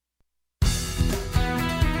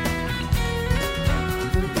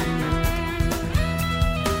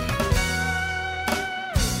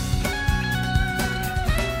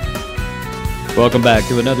Welcome back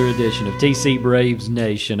to another edition of TC Braves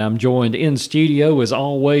Nation. I'm joined in studio, as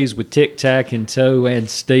always, with Tic Tac in tow and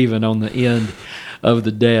Steven on the end of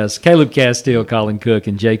the desk. Caleb Castile, Colin Cook,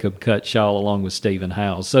 and Jacob Cutshaw, along with Stephen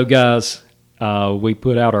Howes. So, guys, we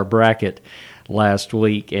put out our bracket last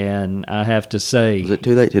week, and I have to say... Was it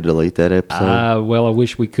too late to delete that episode? Well, I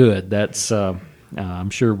wish we could. That's I'm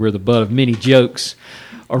sure we're the butt of many jokes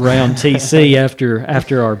around TC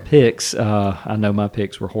after our picks. I know my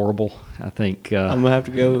picks were horrible. I think I'm gonna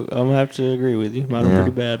have to agree with you. Mine are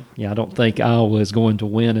pretty bad. Yeah, I don't think Iowa is going to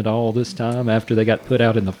win at all this time after they got put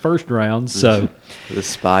out in the first round. So the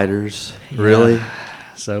Spiders, really?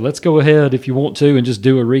 So let's go ahead, if you want to, and just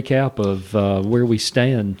do a recap of where we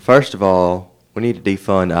stand. First of all, we need to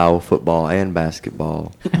defund Iowa football and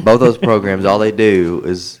basketball. Both those programs, all they do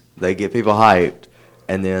is they get people hyped,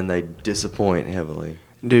 and then they disappoint heavily.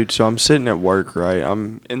 Dude, so I'm sitting at work, right?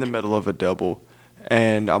 I'm in the middle of a double,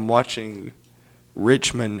 and I'm watching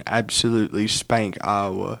Richmond absolutely spank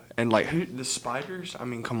Iowa. And, like, the Spiders? I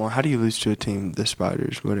mean, come on. How do you lose to a team, the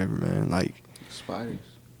Spiders, whatever, man? Like, Spiders.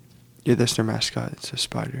 Yeah, that's their mascot. It's a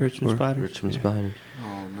spider. Richmond Spiders. Richmond Spiders.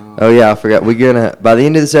 Oh, no. Oh, yeah, I forgot. By the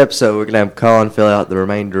end of this episode, we're going to have Colin fill out the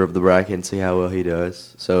remainder of the bracket and see how well he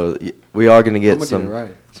does. So we are going to get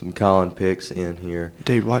some Colin picks in here.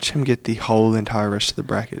 Dude, watch him get the whole entire rest of the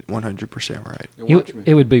bracket 100% right.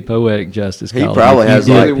 It would be poetic justice, He Colin, probably if has,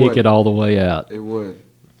 you like- did pick it all the way out. It would.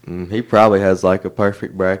 He probably has, like, a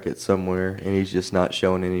perfect bracket somewhere, and he's just not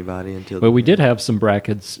showing anybody until... Well, we did have some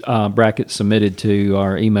brackets submitted to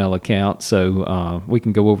our email account, so we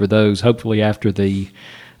can go over those hopefully after the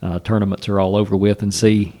tournaments are all over with and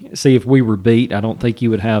see if we were beat. I don't think you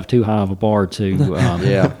would have too high of a bar to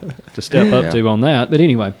to step up to on that. But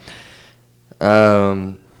anyway.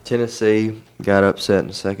 Tennessee got upset in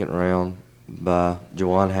the second round by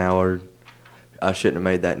Juwan Howard. I shouldn't have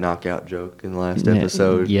made that knockout joke in the last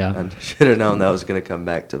episode. Yeah. I should have known that was going to come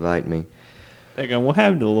back to bite me. What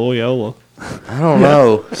happened to Loyola? I don't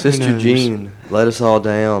know. Sister Jean let us all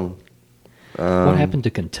down. What happened to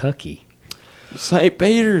Kentucky? St.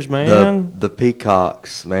 Peter's, man. The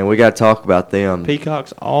Peacocks, man. We got to talk about them.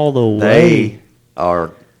 Peacocks all the way. They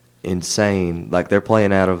are insane. Like, they're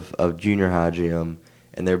playing out of junior high gym,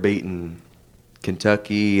 and they're beating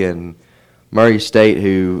Kentucky and Murray State,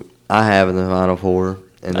 who I have in the Final Four,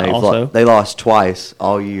 and they lost twice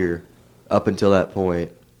all year up until that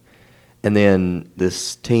point. And then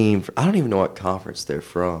this team, I don't even know what conference they're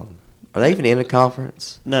from. Are they even in a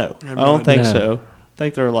conference? No, I don't think so. I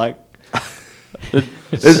think they're like...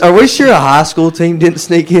 Are we sure a high school team didn't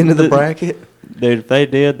sneak into the bracket? Dude, if they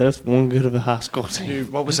did, that's one good of a high school team.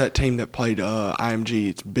 Dude, what was that team that played IMG?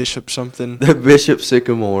 It's Bishop something? The Bishop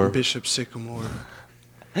Sycamore. Bishop Sycamore.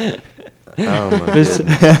 Oh, my goodness.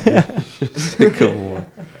 Sycamore.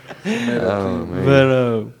 Oh,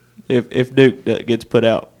 man. But if Duke gets put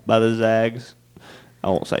out by the Zags, I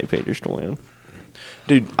want St. Peter's to win.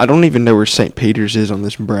 Dude, I don't even know where St. Peter's is on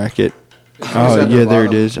this bracket. at the Yeah, there it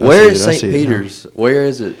bottom. is. Where is St. Peter's? Where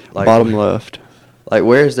is it? Like, Bottom left. Like,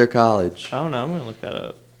 where is their college? I don't know. I'm going to look that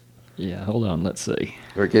up. Yeah, hold on. Let's see.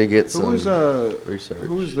 We're going to get some Who research.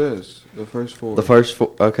 is this? The first four. The first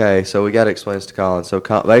four. Okay, so we got to explain this to Colin. So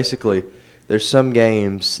basically, there's some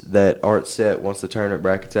games that aren't set once the tournament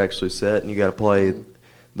bracket's actually set, and you got to play.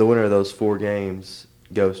 The winner of those 4 games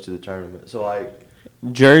goes to the tournament. So, like,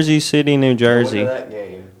 Jersey City, New Jersey. the winner of that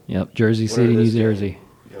game. Yep, Jersey winner City, of New this game Jersey.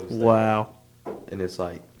 goes there. Wow. And it's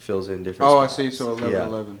like fills in different. Oh, I spots. see. So 11, Yeah.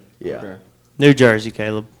 11. Yeah. Okay. New Jersey,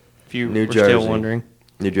 Caleb. If you New were still Jersey. wondering.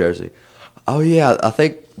 New Jersey. Oh yeah, I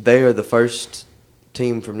think they are the first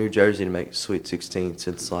team from New Jersey to make Sweet 16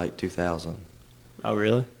 since like 2000. Oh,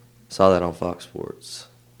 really? Saw that on Fox Sports.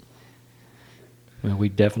 Well, we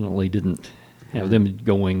definitely didn't have them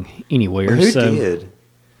going anywhere. Or who so did?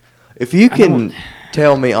 If you can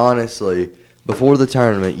tell me honestly, before the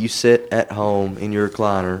tournament, you sit at home in your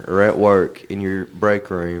recliner or at work in your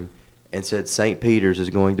break room and said St. Peter's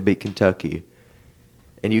is going to beat Kentucky,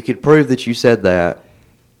 and you could prove that you said that,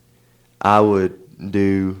 I would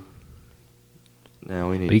do.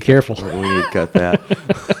 Now we need. Be careful. We need to cut that.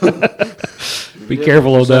 be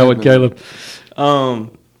careful on that one, Caleb.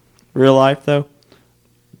 Real life, though.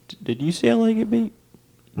 Did UCLA get beat?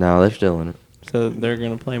 No, they're still in it. So they're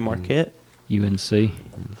going to play Marquette? UNC.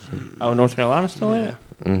 Oh, North Carolina's still in it?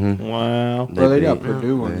 Mm-hmm. Wow. Bro, they got beat-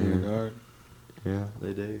 Purdue on yeah. here, dog. Yeah,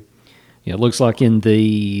 they do. Yeah, it looks like in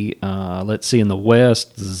the, in the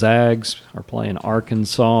West, the Zags are playing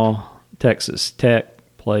Arkansas. Texas Tech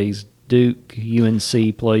plays Duke.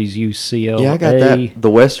 UNC plays UCLA. Yeah, I got that.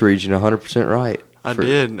 The West region 100% right. I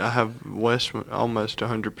did. I have West almost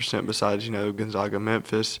 100% besides, Gonzaga,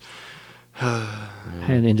 Memphis.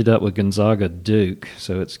 And ended up with Gonzaga Duke,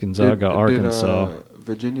 so it's Gonzaga Arkansas. Did,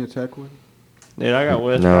 Virginia Tech win? Dude, I got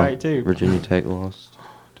West No, right too. Virginia Tech lost.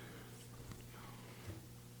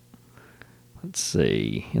 Let's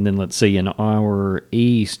see. And then let's see in our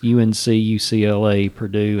east, UNC, UCLA,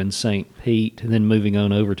 Purdue, and St. Pete. And then moving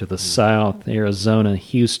on over to the south, Arizona,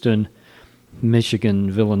 Houston,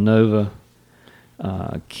 Michigan, Villanova.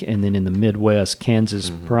 And then in the Midwest,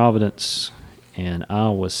 Kansas, Providence, and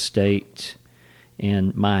Iowa State,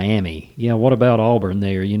 and Miami. Yeah, what about Auburn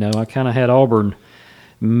there? You know, I kind of had Auburn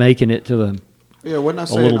making it to the Yeah, wasn't I a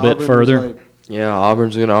saying little bit Auburn was further. like- Yeah,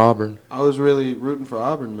 Auburn's going to Auburn. I was really rooting for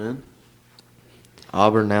Auburn, man.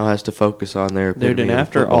 Auburn now has to focus on their Dude, and epitome of a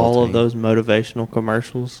after football all of team. those motivational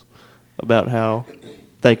commercials about how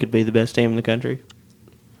they could be the best team in the country,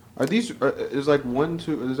 Are these is like 1,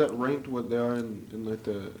 2? Is that ranked what they are in like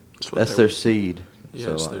the? That's their seed.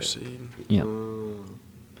 Yeah, it's their seed. Yeah.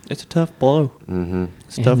 it's a tough blow. Mm-hmm.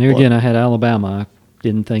 It's a tough And there blow. again, I had Alabama. I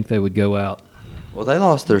didn't think they would go out. Well, they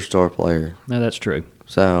lost their star player, No, that's true.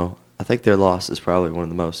 so I think their loss is probably one of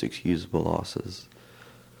the most excusable losses.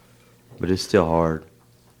 But it's still hard.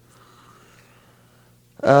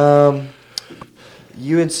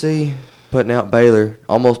 UNC putting out Baylor,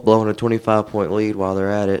 almost blowing a 25-point lead while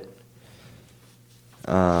they're at it.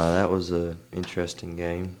 That was an interesting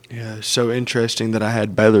game. Yeah, so interesting that I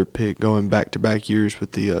had Baylor pick going back-to-back years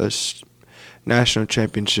with the national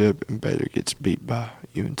championship, and Baylor gets beat by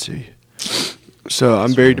UNC. So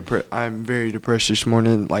I'm very depressed this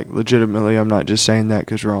morning. Like, legitimately, I'm not just saying that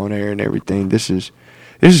because we're on air and everything. This is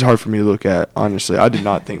hard for me to look at. Honestly, I did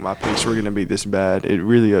not think my picks were going to be this bad. It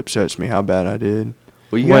really upsets me how bad I did.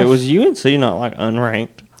 Well, you Wait, got- was UNC not like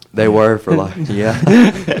unranked? They were for like yeah.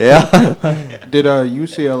 Did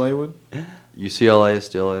UCLA win? UCLA is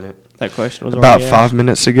still in it. That question was About already 5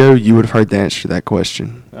 minutes ago, you would have heard the answer to that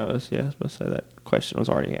question. asked. I was supposed to say that question was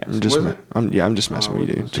already asked. I'm just, Was me- it? I'm just messing Oh, with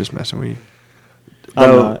you, I dude. was Just messing with you. I'm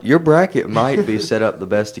Though not. your bracket might be set up the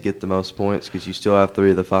best to get the most points because you still have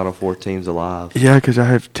 3 of the Final Four teams alive. Yeah, because I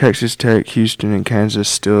have Texas Tech, Houston, and Kansas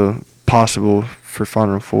still possible for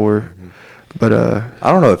Final Four. But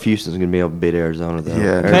I don't know if Houston's going to be able to beat Arizona though.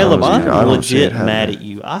 Yeah. Caleb, I I'm don't see it legit happening. mad at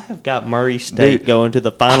you. I have got Murray State Dude. going to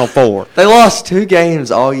the Final Four. They lost 2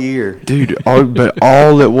 games all year. dude,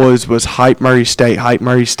 all it was hype Murray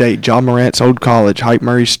State, John Morant's old college, hype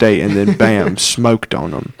Murray State, and then bam, smoked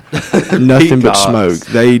on them. Nothing but Peacocks. smoke.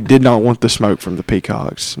 They did not want the smoke from the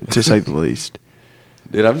Peacocks, to say the least.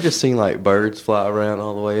 Dude, I'm just seeing like birds fly around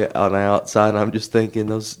all the way on the outside. And I'm just thinking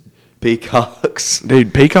those peacocks.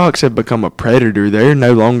 Dude, peacocks have become a predator. They're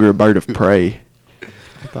no longer a bird of prey.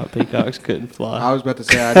 I thought peacocks couldn't fly. I was about to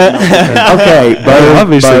say I didn't know. Okay, They bird,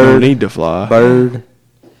 obviously don't bird, need to fly. bird.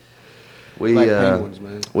 We Like penguins,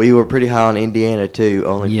 man. we were pretty high on Indiana too,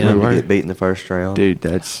 only Yeah. for them We to were. get beat in the first round. Dude,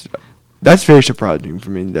 that's very surprising for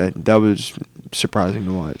me. That was surprising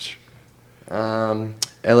to watch.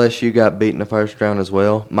 LSU got beat in the first round as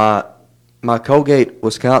well. My Colgate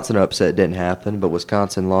Wisconsin upset didn't happen, but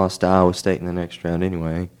Wisconsin lost to Iowa State in the next round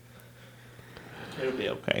anyway. It'll be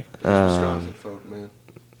okay. Um, Folk, man.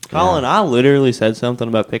 Colin, I literally said something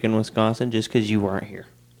about picking Wisconsin just because you weren't here.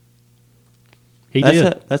 He that's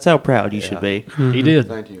did. That's how proud you should be. He did.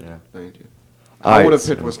 Thank you. Yeah. Thank you. All I right, would have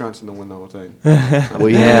so- picked Wisconsin to win the whole thing.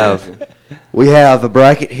 we have a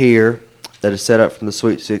bracket here that is set up from the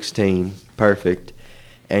Sweet 16. Perfect.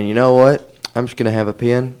 And you know what? I'm just gonna have a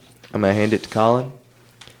pen. I'm gonna hand it to Colin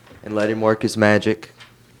and let him work his magic.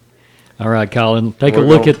 All right, Colin. Take a We're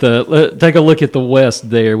look going- at the West.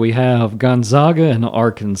 There we have Gonzaga and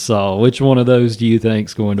Arkansas. Which one of those do you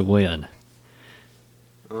think's going to win?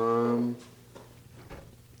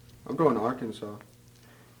 I'm going Arkansas.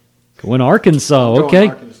 Going Arkansas. I'm going Okay.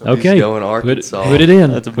 Arkansas. Okay. He's going Arkansas. Put it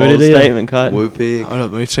in. That's a Put bold it in. statement, Cotton. Woo pig. Hold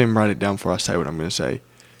up, let me see him write it down before I say what I'm going to say.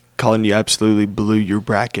 Colin, you absolutely blew your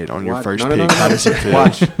bracket on your What? first No, no, pick. no, How no. does it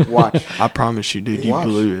feel? Watch. I promise you, dude, you Watch.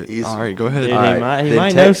 blew it. He's- All right, go ahead. Dude, All he right, might- he then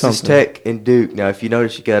might know Texas something. Tech and Duke. Now, if you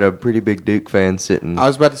notice, you got a pretty big Duke fan sitting. I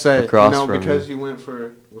was about to say, Across from because you. you went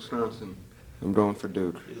for Wisconsin, I'm going for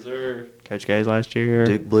Duke. Coach K's last year.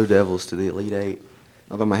 Duke Blue Devils to the Elite Eight.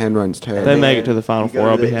 Although my handwriting's If terrible. they And make then it to the Final you go Four,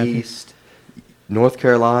 I'll to be the happy. East, North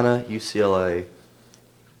Carolina, UCLA.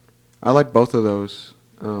 I like both of those.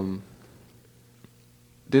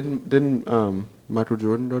 Didn't Michael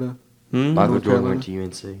Jordan go to? Hmm? Michael North Jordan Carolina? went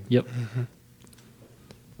to UNC. Yep.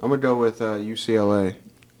 I'm gonna go with UCLA.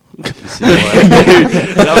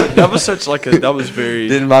 that was such like a, that was very.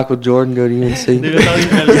 Didn't Michael Jordan go to UNC? that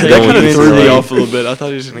kind of threw me off a little bit. I thought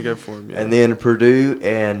he was going to go for him. Yeah. And then Purdue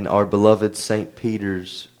and our beloved St.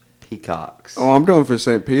 Peter's Peacocks. Oh, I'm going for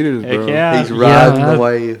St. Peter's, Heck bro. yeah. He's riding Yeah, the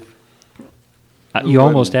wave. You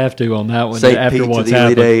almost have to on that one St. after Pete to what's the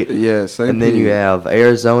Elite happened. Eight. Yeah, St. And then you Pete. have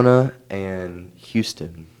Arizona and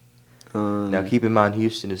Houston. Now Mm. keep in mind,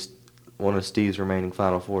 Houston is one of Steve's remaining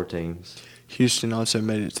Final Four teams. Houston also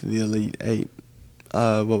made it to the Elite Eight.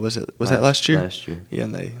 What was it? Was that last year? Last year. Yeah,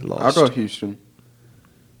 and they I'll lost. go Houston.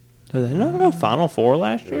 Did they not go Final Four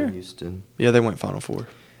last Go year? Houston. Yeah, they went Final Four.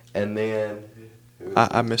 And then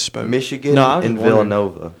I misspoke. Michigan No, I was and wondering.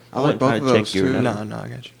 Villanova. I like both of those too. No, I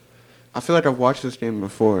got you. I feel like I've watched this game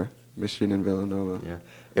before. Michigan and Villanova. Yeah.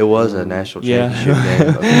 It was a national Yeah. championship game.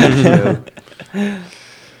 a few years ago.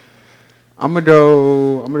 I'm gonna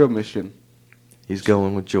go Michigan. He's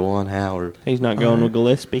going with Juwan Howard. He's not going with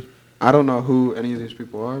Gillespie. I don't know who any of these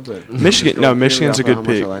people are, but Michigan- just no, go Michigan's purely a off good of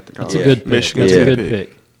how much pick. I like the That's college. a Yeah. good pick. Michigan's That's a a good good pick.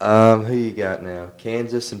 pick. Who you got now?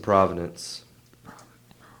 Kansas and Providence.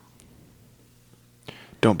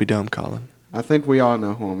 Don't be dumb, Colin. I think we all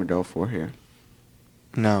know who I'm gonna go for here.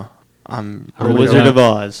 No, I'm. The gonna Wizard go- of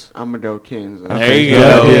Oz. I'm gonna go Kansas. There you Good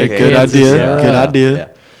go. idea. Okay, Good Kansas, idea. yeah. Good idea. Yeah.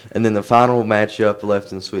 And then the final matchup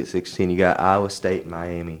left in the Sweet 16, you got Iowa State and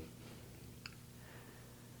Miami.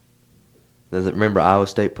 Does it remember Iowa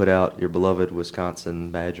State put out your beloved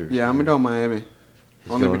Wisconsin Badgers? Yeah, I'm gonna go Miami.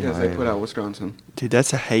 He's Only going because they Miami. put out Wisconsin. Dude,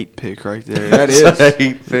 that's a hate pick right there. That That's is. a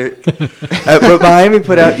hate pick. But Miami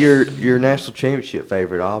put out your national championship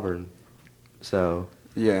favorite, Auburn. So,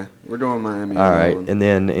 Yeah, we're going Miami. all on that right. one. And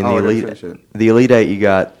then in Oh, the we're elite, gonna finish it. the Elite Eight, you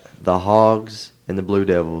got the Hogs and the Blue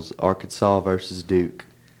Devils, Arkansas versus Duke.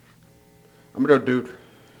 I'm gonna go Duke.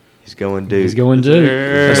 He's going Duke. He's going Duke.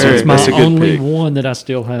 That's That's a- my that's a good only pick. one that I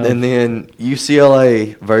still have. And then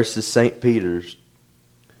UCLA versus St. Peter's.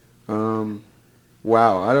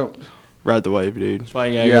 Wow, I don't. Ride the wave, dude. That's why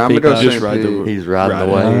you gotta Yeah, go I'm gonna go Peacocks. Just St. ride the Pete. He's riding Right.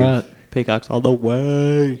 the All wave. right. Peacocks all the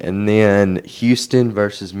way. And then Houston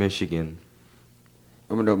versus Michigan.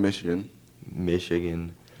 I'm gonna go Michigan.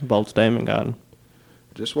 Michigan. Bold statement, got him.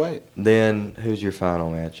 Just wait. Then who's your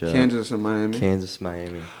final matchup? Kansas and Miami. Kansas,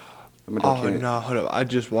 Miami. I'm gonna Oh go Kansas. no, hold up! I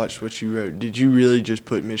just watched what you wrote. Did you really just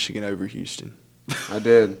put Michigan over Houston? I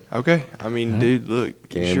did. Okay, I mean, dude, look,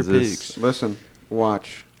 it's your Kansas. picks. Listen,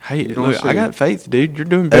 watch. Hey, You don't look, I see. got faith, dude. You're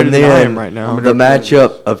doing better And than I then am right now. I'm the gonna go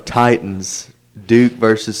matchup of Titans, Duke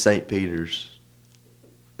versus St. Peter's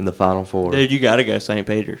in the Final Four. Dude, you gotta go St.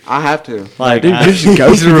 Peter's. I have to. Like, Dude, I- just go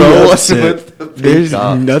He's for the rolling upset. with the There's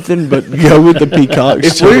Peacocks. nothing but go with the Peacocks.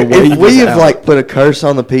 If till the wave we is have out. like put a curse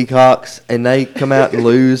on the Peacocks and they come out and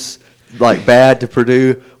lose like bad to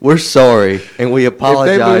Purdue, we're sorry and we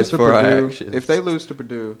apologize for our actions. If they lose to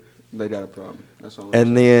Purdue, they got a problem. That's all. I'm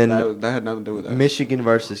And saying. then that had nothing to do with that. Michigan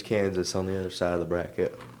versus Kansas on the other side of the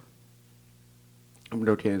bracket. I'm gonna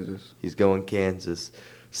go Kansas. He's going Kansas.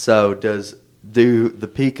 So do the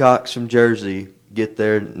Peacocks from Jersey get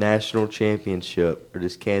their national championship, or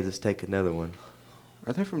does Kansas take another one?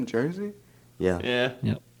 Are they from Jersey? Yeah.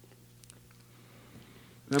 yeah.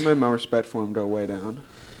 That made my respect for them go way down.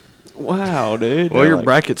 Wow, dude. well, your Like,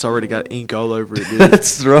 bracket's already got ink all over it, dude.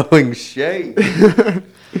 That's throwing shade.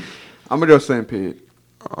 I'm gonna go St. Pete.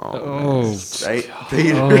 Oh, St.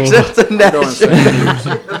 Peter's. Oh. That's a I'm going St.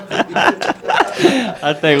 national. Peter's.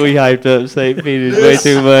 I think we hyped up St. Peter's way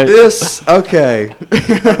too much. Okay.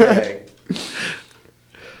 Okay.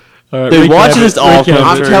 all right. Dude, recap watch it, this all recap come it.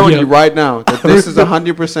 I'm true. telling Yeah. you right now that this is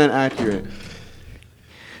 100% accurate.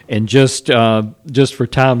 And just for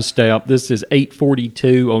time stamp, this is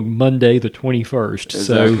 8:42 on Monday the 21st.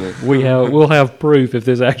 So Exactly. we'll have proof if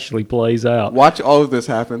this actually plays out. Watch all of this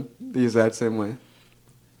happen the exact same way.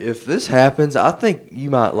 If this happens, I think you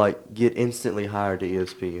might like get instantly hired to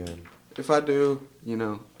ESPN. If I do, you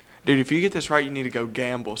know, Dude, if you get this right, you need to go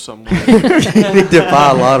gamble somewhere. You need to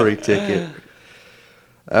buy a lottery ticket.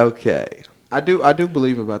 Okay. I do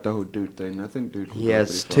believe about the whole Duke thing. I think Duke. He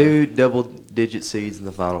has 2 double-digit seeds in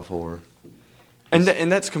the Final Four. And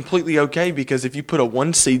that's completely okay because if you put a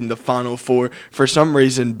 1 seed in the Final Four, for some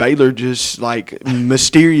reason Baylor just like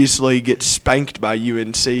mysteriously gets spanked by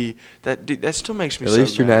UNC. That still makes me. At so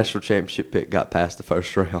least your mad. national championship pick got past the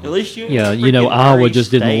first round. At least you. Yeah, you know, Iowa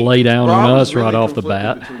just didn't lay down Bro, I on was us right really off the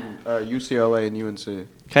conflicted bat. between, UCLA and UNC.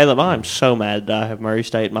 Caleb, I'm so mad that I have Murray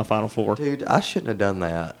State in my Final Four. Dude, I shouldn't have done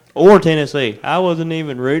that. Or Tennessee. I wasn't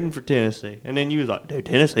even rooting for Tennessee. And then you was like, dude,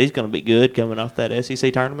 Tennessee's going to be good coming off that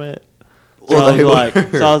SEC tournament. So, Well, I, was they like,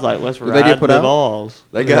 were. so I was like, let's Did they get ride put the out? balls.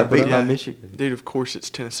 They got beat Yeah. by Michigan. Dude, of course it's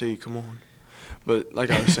Tennessee. Come on. But like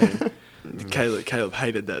I was saying, Caleb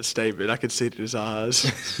hated that statement. I could see it in his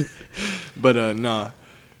eyes. But nah.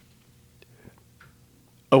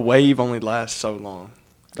 A wave only lasts so long.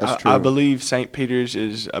 That's I true. believe St. Peter's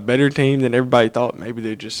is a better team than everybody thought. Maybe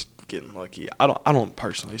they're just getting lucky. I don't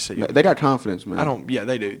personally see it. They got confidence, man. Yeah,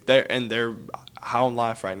 they do. high on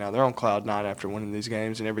life right now. They're on cloud nine after winning these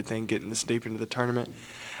games and everything, getting this deep into the tournament.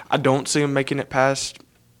 I don't see them making it past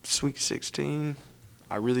Sweet 16.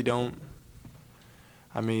 I really don't.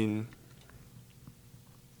 I mean,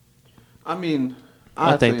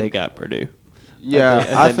 I think they got Purdue. Yeah,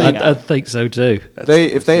 I think- I think so too.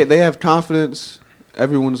 if they have confidence,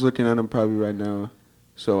 everyone's looking at them probably right now.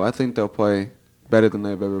 So I think they'll play better than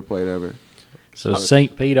they've ever played ever. So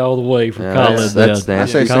St. Pete all the way for Yeah, Collins. that's then.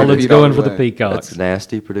 nasty. I say St. Collins Pete all going the for the way. Peacocks. That's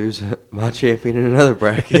nasty. Purdue's my champion in another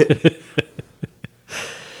bracket.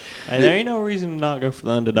 Hey, there ain't no reason to not go for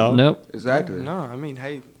the underdog. Nope. Exactly. no, I mean,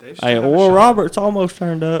 hey, they've Hey, still have a Oral shot. Roberts almost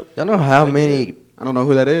turned up. Y'all know how many I don't know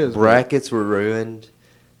who that is. but- brackets were ruined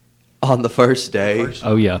on the first day?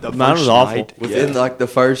 Oh yeah. The Mine was first awful. night, Within like the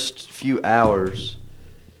first few hours,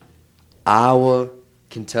 Iowa,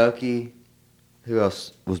 Kentucky. Who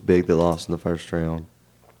else was big that lost in the first round?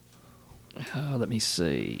 Let me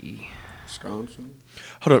see. Wisconsin.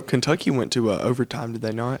 Hold up, Kentucky went to overtime, did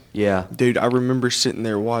they not? Yeah. Dude, I remember sitting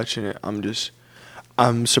there watching it.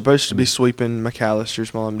 I'm supposed to be sweeping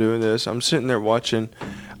McAllister's while I'm doing this. I'm sitting there watching.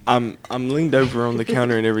 I'm leaned over on the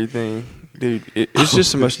counter and everything. Dude, it's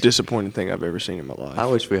just the most disappointing thing I've ever seen in my life. I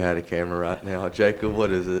wish we had a camera right now. Jacob, what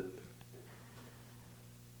is it?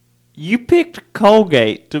 You picked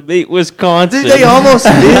Colgate to beat Wisconsin. Dude, they almost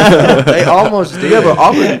did. They almost did. Yeah, but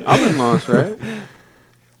Auburn lost, right?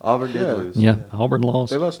 Auburn did Yeah. lose. Yeah, Auburn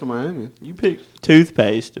lost. They lost to Miami. You picked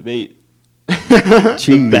toothpaste to beat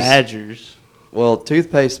Cheese. Badgers. Well,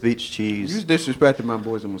 toothpaste beats You cheese. just disrespected my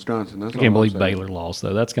boys in Wisconsin. That's I all can't I'm believe saying. Baylor lost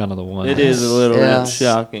though. That's kind of the one. It is a little Yeah.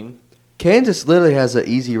 shocking. Kansas literally has an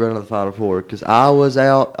easy run of the Final Four because Iowa's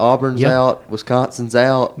out, Auburn's Yep. out, Wisconsin's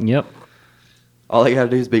out. Yep. All they got to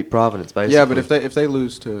do is beat Providence, basically. Yeah, but if they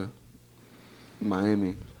lose to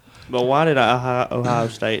Miami, But why did Ohio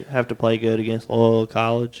State have to play good against Loyola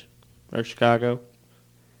College or Chicago,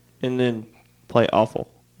 and then play awful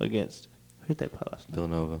against who'd they play last night?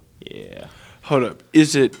 Villanova. Yeah, Hold up.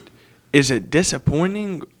 Is it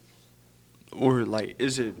disappointing, or like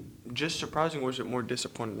is it just surprising, or is it more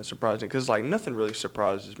disappointing than surprising? Because like nothing really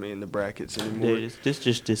surprises me in the brackets anymore. dude, it's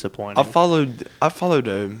just disappointing. I followed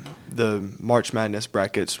the March Madness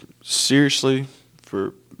brackets seriously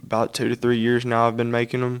for about 2 to 3 years now. I've been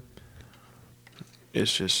making them.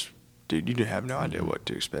 It's just, dude, you have no idea what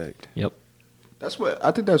to expect. Yep.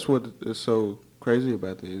 I think that's what is so crazy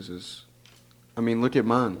about these is, I mean, look at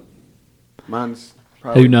mine. Mine's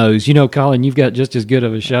probably Who knows? You know, Colin, you've got just as good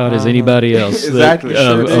of a shot as anybody else Exactly.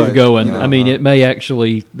 Sure of do. going. Yeah. I mean, that may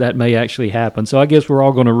actually happen. So I guess we're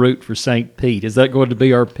all going to root for St. Pete. Is that going to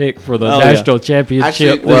be our pick for the Oh, yeah. national championship?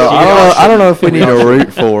 Actually, this Well, year? I don't know if we need to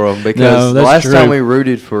root for them because No, the that's last true. time we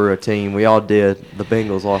rooted for a team, we all did. The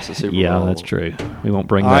Bengals lost the Super Bowl. Yeah, that's true. We won't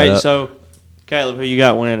bring All that right, up. so Caleb, who you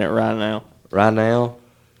got winning it right now? Right now,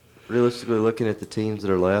 realistically looking at the teams that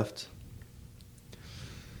are left,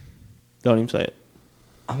 Don't even say it.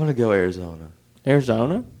 I'm gonna go Arizona.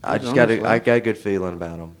 Arizona. I just Arizona's I got a good feeling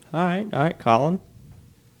about them. All right, Colin.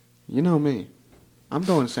 You know me. I'm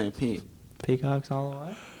going St. Pete. Peacocks all the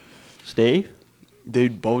way. Steve.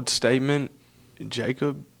 Dude, bold statement.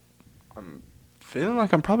 Jacob, I'm feeling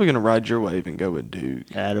like I'm probably going to ride your wave and go with Duke.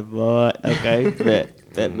 Attaboy. Okay, bet.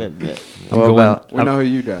 I'm What going, about- We know who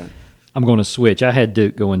you got. I'm going to switch. I had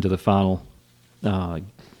Duke going to the final, to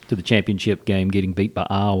the championship game, getting beat by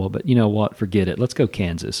Iowa. But you know what? Forget it. Let's go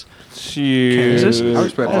Kansas. Shoot. Kansas? I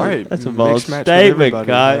respect that. All right. That's a mixed bold match with statement, everybody.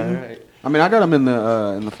 guy. I mean, I got them in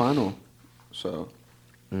the final, so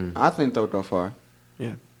Mm. I think they'll go far.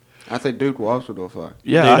 Yeah. I think Duke will also go far.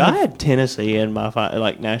 Yeah, Dude, I have- had Tennessee in my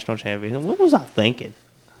national champion. What was I thinking?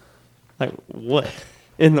 Like what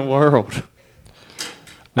in the world?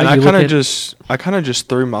 And Now I you kind look of at- I kind of just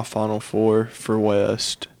threw my Final Four for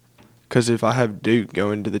West, because if I have Duke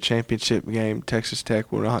going to the championship game, Texas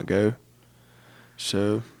Tech will not go.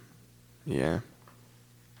 So, yeah,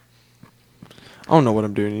 I don't know what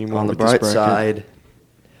I'm doing anymore. On the with this bright bracket. side,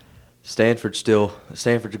 Stanford's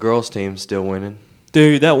girls team's still winning.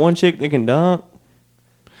 Dude, that one chick that can dunk,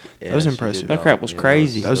 Yeah, was she impressive. did That well. crap was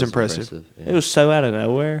crazy. That was impressive. Yeah. it was so out of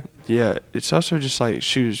nowhere. Yeah, it's also just like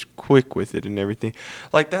she was quick with it and everything.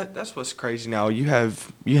 Like that's what's crazy now. You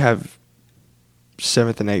have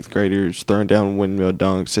 7th and 8th graders throwing down windmill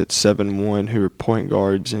dunks at 7'1" who are point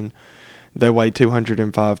guards, and they weigh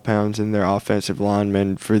 205 pounds, and they're offensive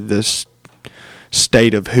linemen for this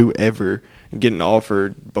state of whoever getting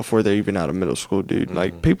offered before they're even out of middle school, dude.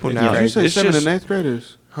 Like people now, Did you say it's 7th just, and 8th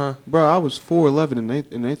graders? huh? Bro, I was 4'11"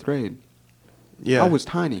 in 8th grade. Yeah, I was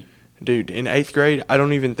tiny. Dude, in 8th grade, I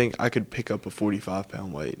don't even think I could pick up a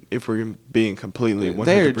 45-pound weight. If we're being completely 100%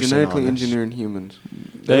 They are genetically honest. engineering humans.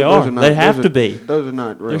 They Those are. not- They those have are- to be. Those are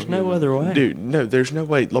not real There's no humans. other way. Dude, no, there's no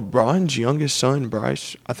way. LeBron's youngest son,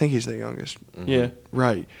 Bryce, I think he's the youngest. Yeah.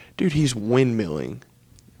 Right. Dude, he's windmilling.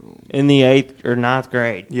 In the 8th or 9th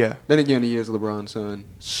grade. Yeah. Then again, he is LeBron's son.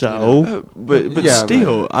 So, But Yeah,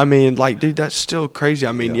 still, man. I mean, like, dude, that's still crazy.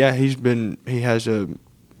 I mean, Yeah. he has a,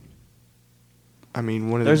 I mean,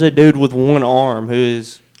 one of there's the, a dude with one arm who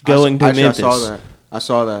is going to Actually, Memphis. I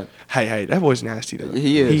saw that. hey, that was nasty, though.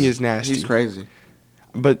 He is. He is nasty. He's crazy.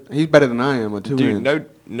 But, He's better than I am with 2 dude, hands.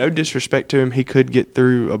 no disrespect to him. He could get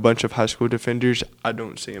through a bunch of high school defenders. I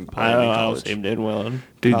don't see him I playing in don't college. see him doing well.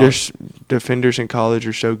 Dude, there's defenders in college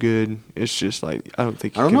are so good. It's just like, I don't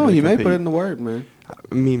think I don't can know. really He may compete. put in the word, man.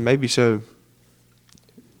 I mean, maybe so.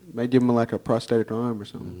 May give him like a prosthetic arm or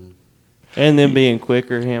something. And then being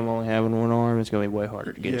quicker, him only having one arm, it's going to be way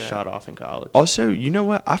harder to get a Yeah. shot off in college. Also, you know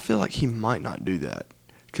what? I feel like he might not do that.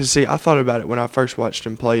 Because, see, I thought about it when I first watched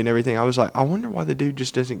him play and everything. I was like, I wonder why the dude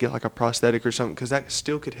just doesn't get like a prosthetic or something, because that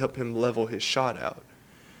still could help him level his shot out.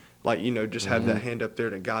 Like, you know, just have that hand up there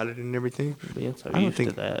to guide it and everything. Being so I don't used think-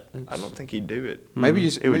 to that. I don't think he'd do it. Maybe Mm.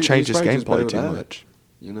 he's, It would maybe change he's his probably just better gameplay too without it, much.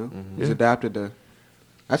 You know, Mhm. he's Yeah. adapted to.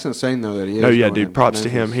 That's insane though that he is. Oh, yeah, going dude. in Props to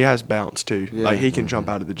Memphis. him. He has bounce, too. Yeah. Like, he can jump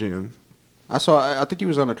out of the gym. I think he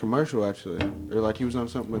was on a commercial actually, or like he was on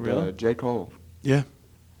something with Really? J. Cole. Yeah. if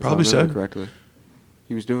I Probably so. remember correctly.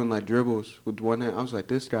 He was doing like dribbles with one hand. I was like,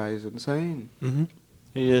 this guy is insane. Mm-hmm.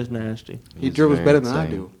 He is nasty. He He's dribbles very better than I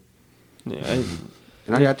insane. do, Yeah,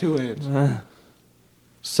 and I got 2 hands.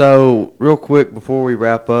 So, real quick, before we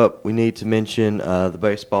wrap up, we need to mention the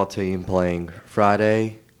baseball team playing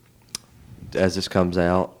Friday. As this comes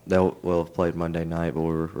out, they'll have played Monday night, but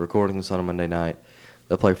we're recording this on a Monday night.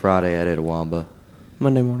 They'll play Friday at Itawamba.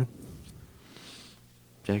 Monday morning.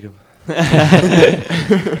 Jacob?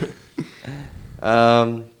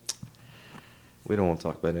 We don't want to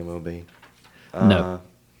talk about MLB. No.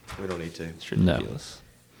 We don't need to. It's No. ridiculous.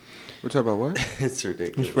 We're talking about what? It's I'm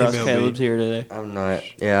ridiculous. surprised MLB. Caleb's here today. I'm not.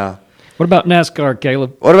 Yeah. What about NASCAR,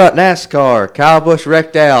 Caleb? What about NASCAR? Kyle Busch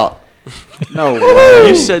wrecked out. No way.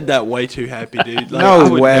 You said that way too happy, dude. Like, No I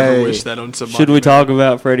would never way. wish that on somebody. Should we talk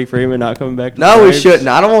about Freddie Freeman not coming back to the No, we Braves? shouldn't.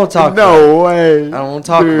 I don't want to talk about it. No way. I don't want to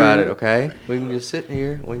talk Dude. about it, okay? We can just sit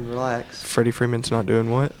here. We can relax. Freddie Freeman's not doing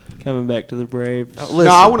what? Coming back to the Braves. Listen.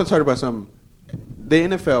 No, I want to talk about something. The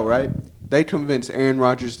NFL, right? They convinced Aaron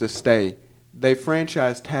Rodgers to stay. They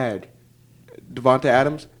franchise tag Devonta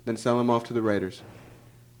Adams, then sell him off to the Raiders.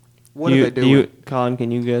 What are they doing? Colin, can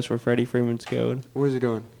you guess where Freddie Freeman's going? Where's he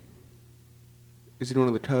doing? Is he doing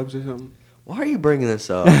one of the Cubs or something? Why are you bringing this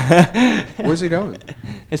up? Where's he going?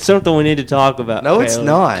 It's something we need to talk about. No, it's Caleb.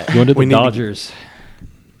 not. Going to the We need to- Dodgers.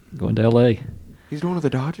 Going to L.A. He's going to the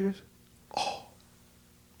Dodgers?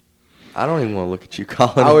 I don't even want to look at you,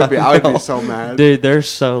 Colin. I would know. be so mad. Dude, they're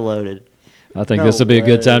so loaded. I think No this will be a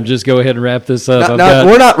good way. time. Just go ahead and wrap this up. No, I've no, got-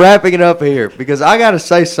 we're not wrapping it up here because I got to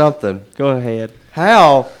say something. Go ahead.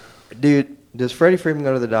 How, dude, does Freddie Freeman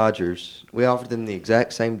go to the Dodgers? We offered him the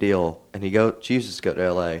exact same deal, and he chooses to go to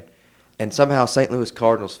L.A., and somehow St. Louis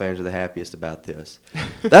Cardinals fans are the happiest about this.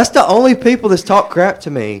 That's the only people that's talk crap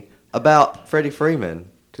to me about Freddie Freeman.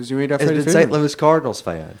 Because you ain't got Has Freddie been St. Freeman. Louis Cardinals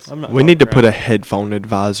fans. I'm not We need to talking put a crap. headphone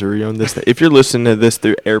advisory on this. If you're listening to this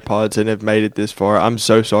through AirPods and have made it this far, I'm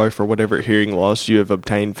so sorry for whatever hearing loss you have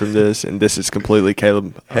obtained from this, and this is completely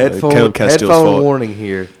Caleb Headphone Castillo's headphone fault. warning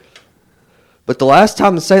here. But the last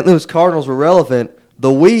time the St. Louis Cardinals were relevant, the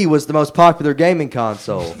Wii was the most popular gaming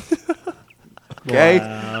console. Okay?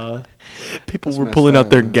 Wow. People That's were messed pulling out up.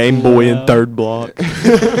 their Game Boy in Wow. third block.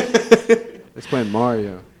 It's playing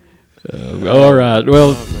Mario. All right.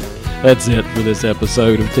 Well, that's it for this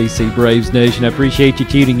episode of TC Braves Nation. I appreciate you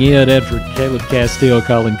tuning in. And for Caleb Castile,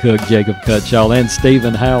 Colin Cook, Jacob Cutshall, and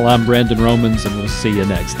Stephen Howell, I'm Brandon Romans, and we'll see you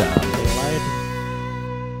next time.